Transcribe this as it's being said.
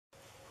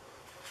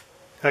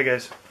Hi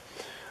guys.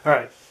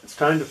 Alright, it's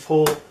time to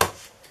pull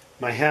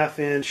my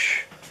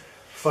 1/2-inch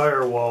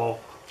Firewall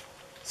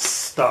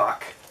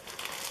stock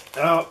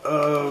out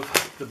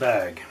of the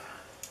bag.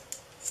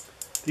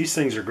 These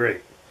things are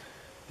great.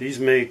 These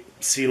make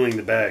sealing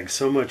the bag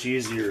so much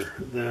easier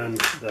than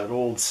that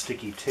old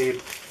sticky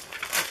tape.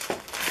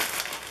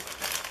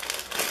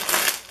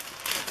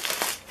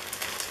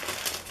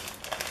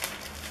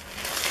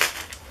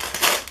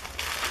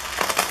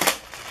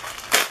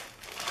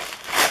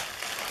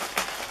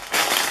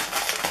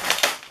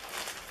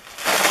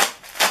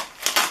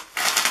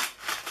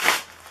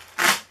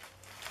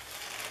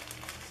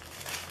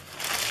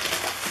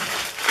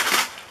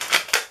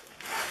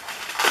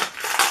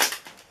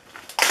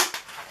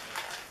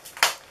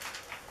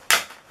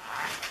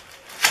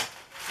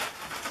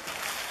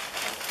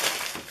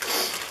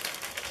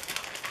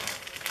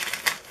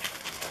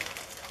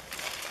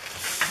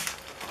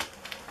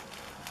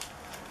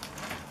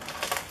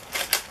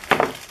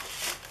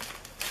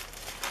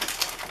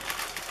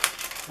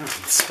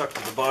 It's stuck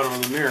to the bottom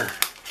of the mirror.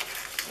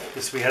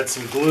 Guess we had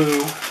some glue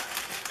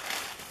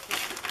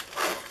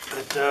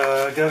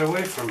that got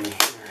away from me.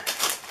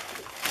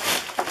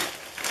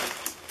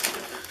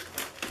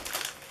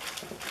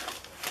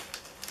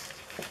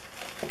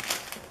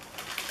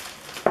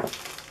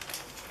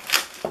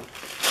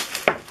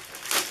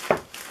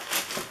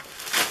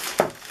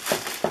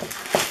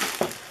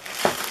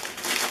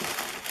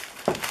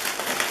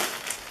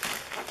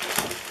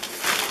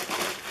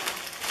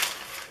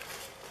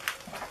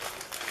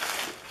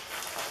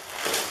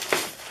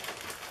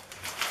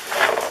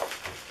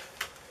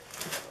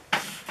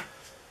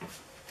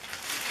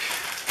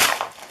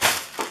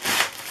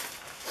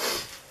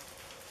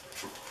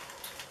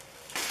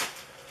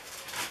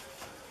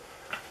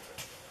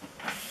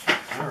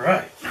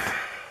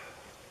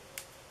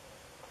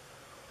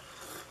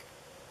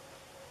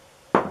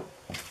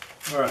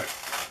 Alright,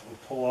 we'll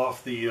pull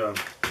off the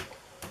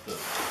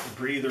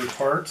breather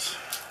parts.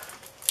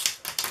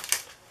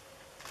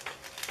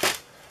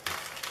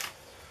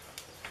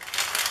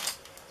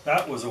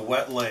 That was a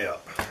wet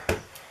layup.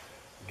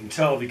 You can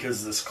tell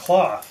because this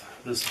cloth,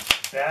 this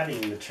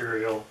batting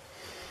material,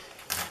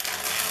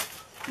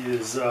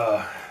 is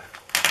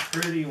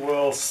pretty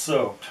well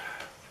soaked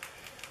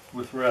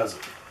with resin,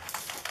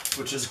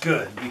 which is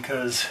good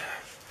because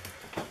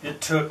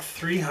it took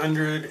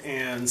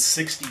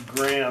 360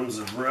 grams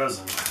of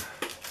resin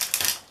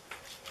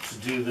to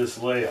do this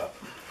layup.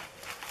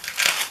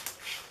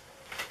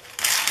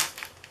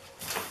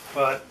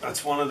 But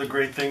that's one of the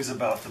great things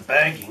about the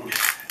bagging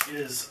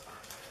is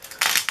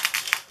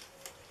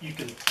you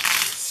can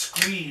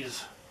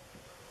squeeze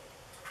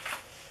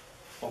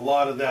a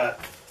lot of that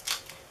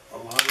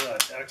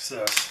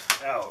excess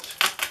out.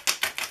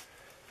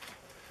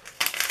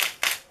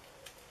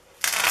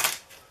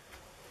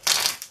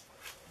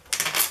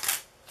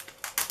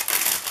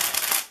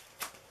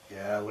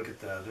 Yeah, look at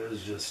that. It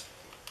is just,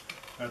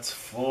 that's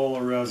full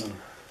of resin.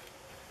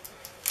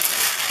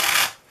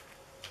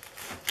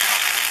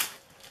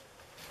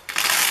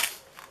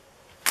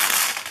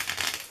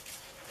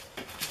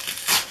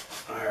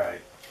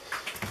 Alright.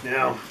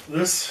 Now,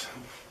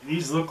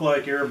 these look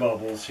like air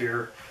bubbles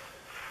here,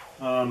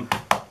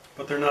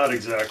 but they're not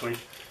exactly.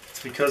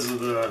 It's because of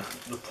the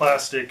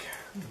plastic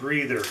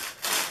breather.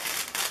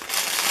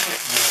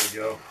 There we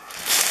go.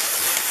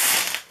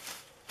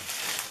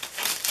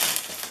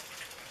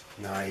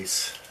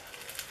 Nice.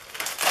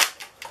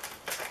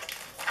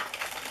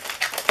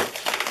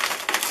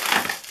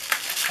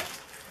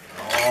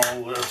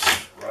 All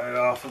lifts right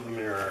off of the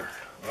mirror.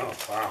 Oh,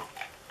 wow.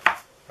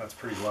 That's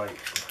pretty light.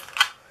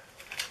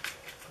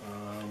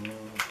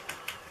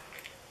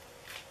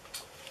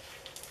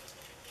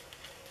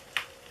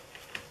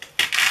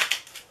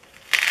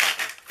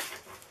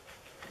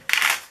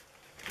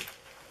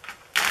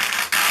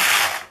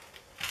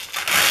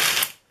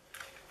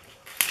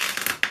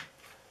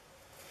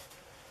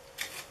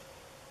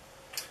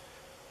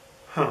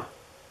 Huh.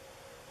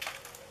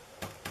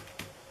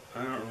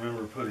 I don't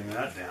remember putting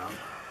that down.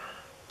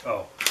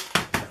 Oh,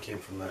 that came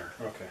from there.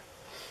 Okay.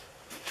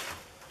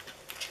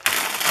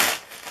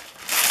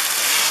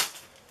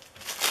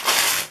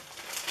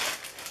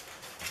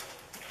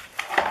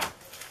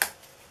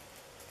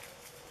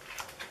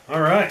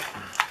 All right.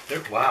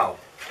 Wow.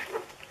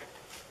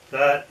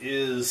 That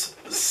is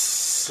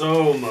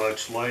so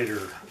much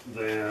lighter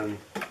than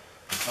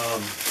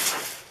a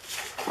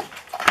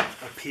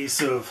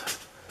piece of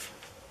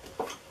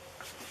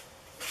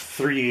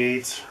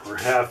 3/8 or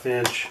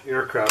 1/2-inch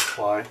aircraft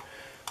ply,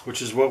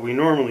 which is what we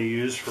normally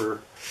use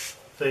for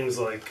things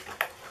like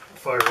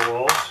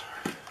firewalls.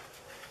 I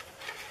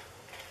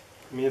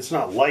mean, it's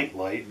not light,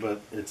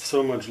 but it's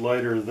so much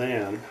lighter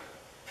than.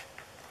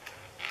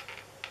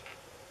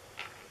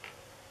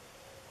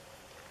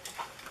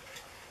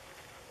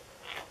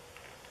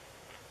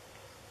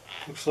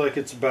 Looks like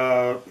it's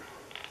about,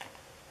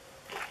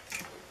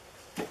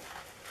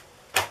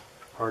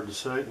 hard to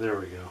say, there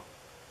we go.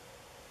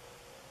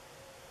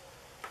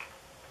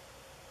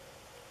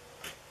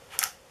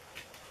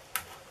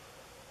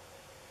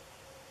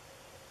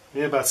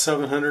 Yeah, about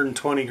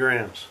 720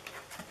 grams.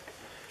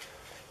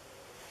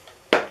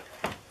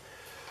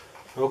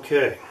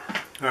 Okay,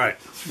 alright,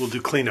 we'll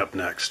do cleanup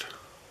next.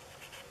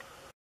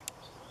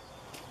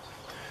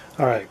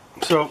 Alright,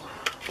 so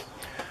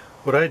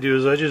what I do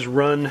is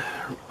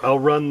I'll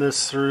run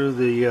this through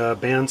the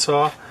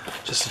bandsaw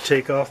just to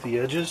take off the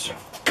edges.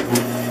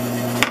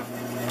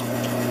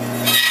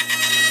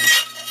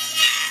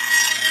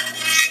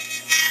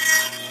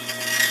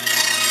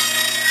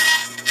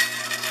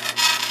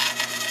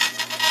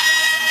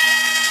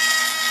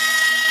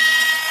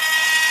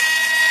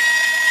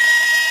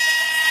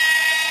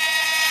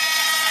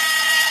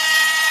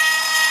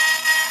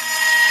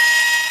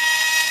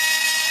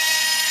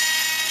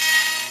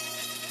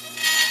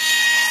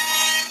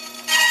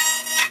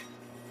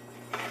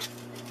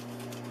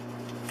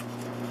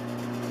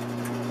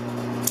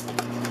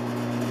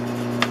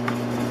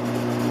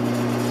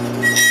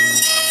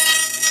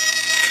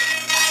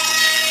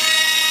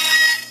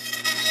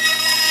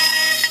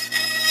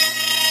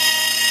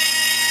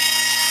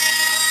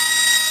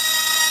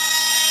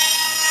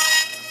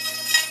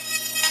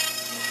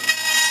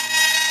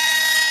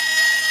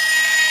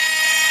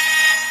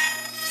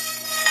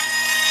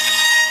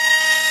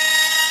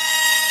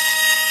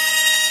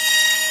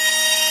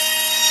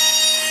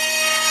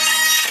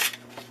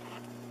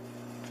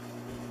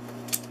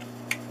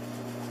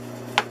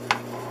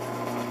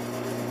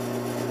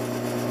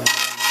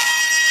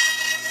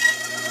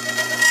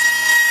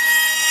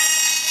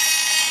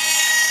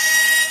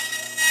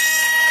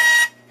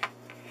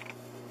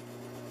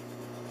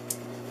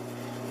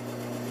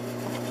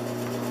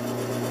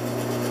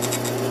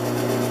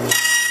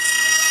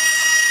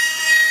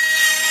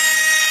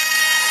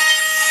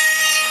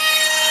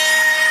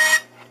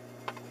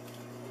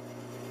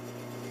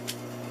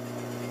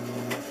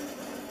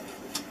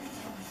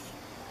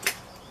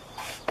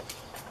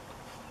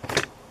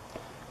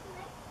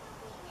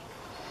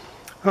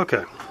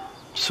 Okay,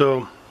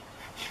 so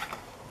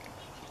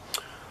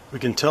we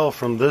can tell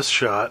from this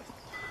shot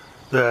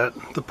that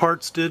the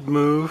parts did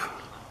move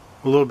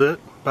a little bit,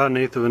 about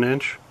 1/8 of an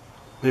inch,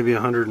 maybe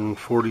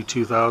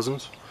 142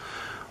 thousandths.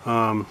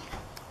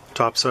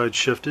 Top side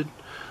shifted.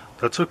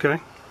 That's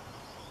okay.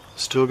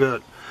 Still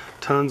got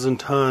tons and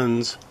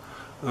tons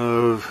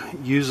of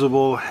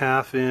usable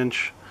 1/2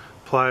 inch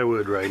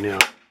plywood right now.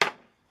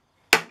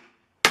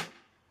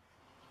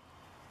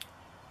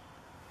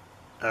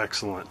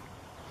 Excellent.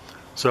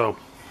 So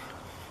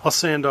I'll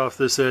sand off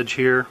this edge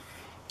here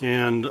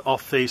and I'll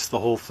face the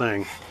whole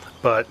thing,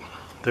 but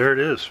there it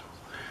is.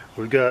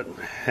 We've got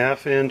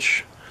 1/2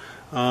 inch,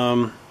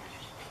 got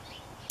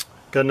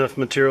enough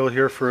material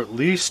here for at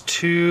least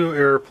 2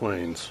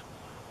 airplanes.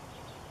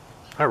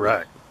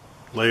 Alright,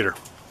 later.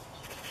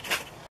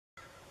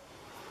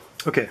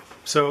 Okay,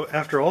 so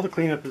after all the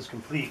cleanup is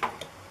complete,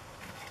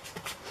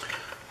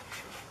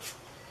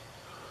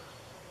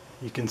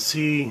 you can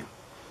see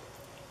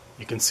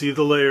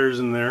the layers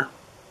in there.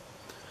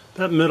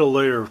 That middle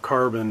layer of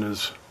carbon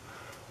is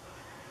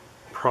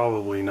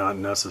probably not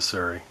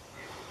necessary.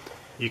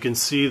 You can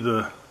see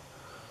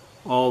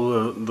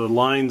all the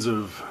lines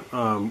of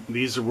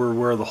these were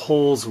where the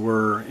holes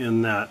were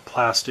in that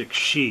plastic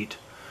sheet,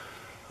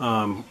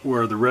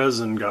 where the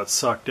resin got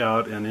sucked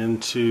out and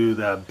into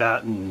that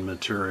batten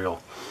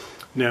material.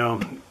 Now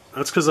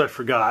that's because I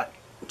forgot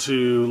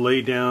to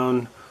lay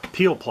down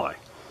peel ply.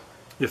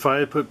 If I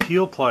had put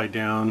peel ply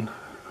down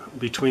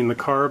between the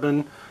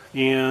carbon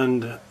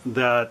and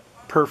that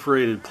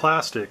perforated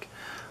plastic,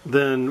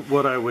 then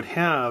what I would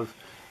have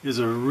is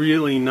a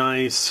really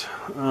nice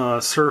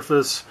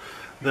surface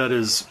that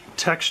is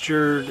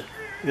textured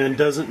and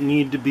doesn't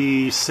need to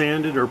be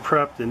sanded or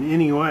prepped in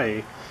any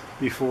way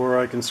before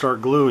I can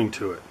start gluing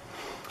to it.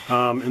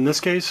 In this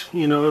case,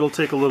 you know, it'll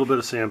take a little bit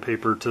of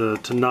sandpaper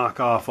to knock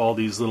off all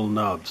these little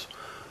nubs.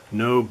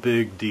 No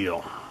big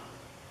deal.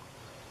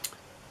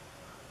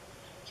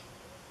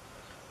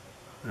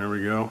 There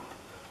we go.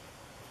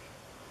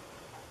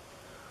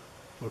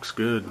 Looks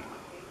good.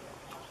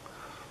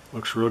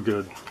 Looks real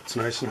good. It's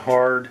nice and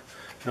hard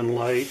and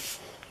light.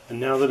 And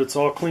now that it's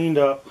all cleaned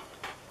up,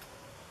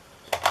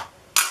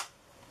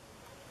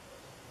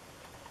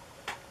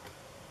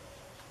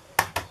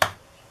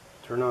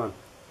 turn on.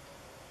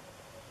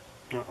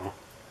 Uh-oh.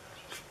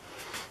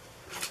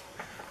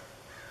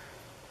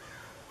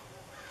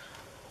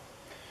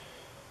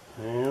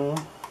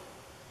 And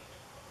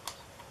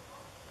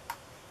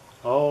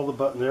all the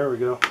buttons, there we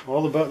go.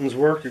 All the buttons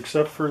work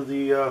except for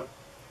the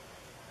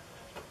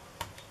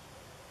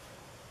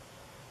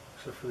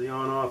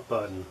on-off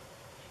button.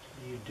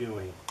 What are you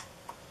doing?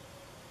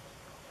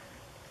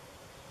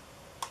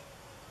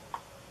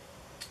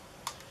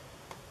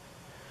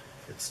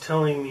 It's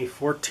telling me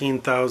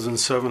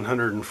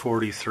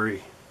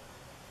 14,743.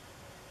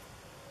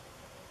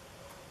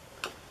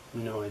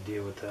 No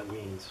idea what that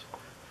means.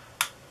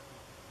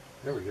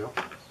 There we go.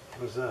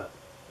 What's that?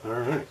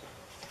 Alright.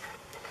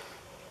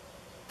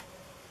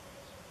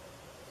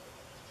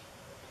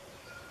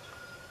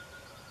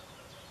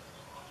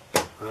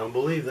 I don't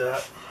believe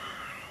that.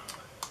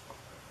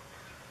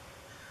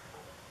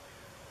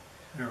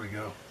 There we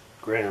go.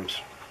 grams.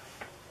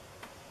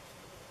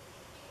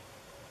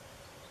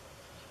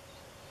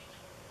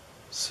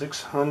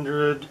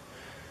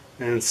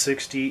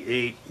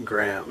 668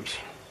 grams.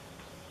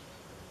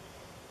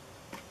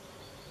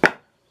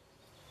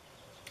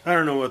 I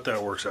don't know what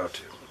that works out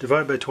to.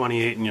 Divide by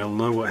 28 and you'll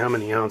know how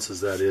many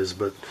ounces that is,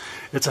 but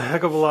it's a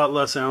heck of a lot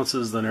less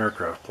ounces than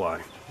aircraft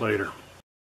ply later.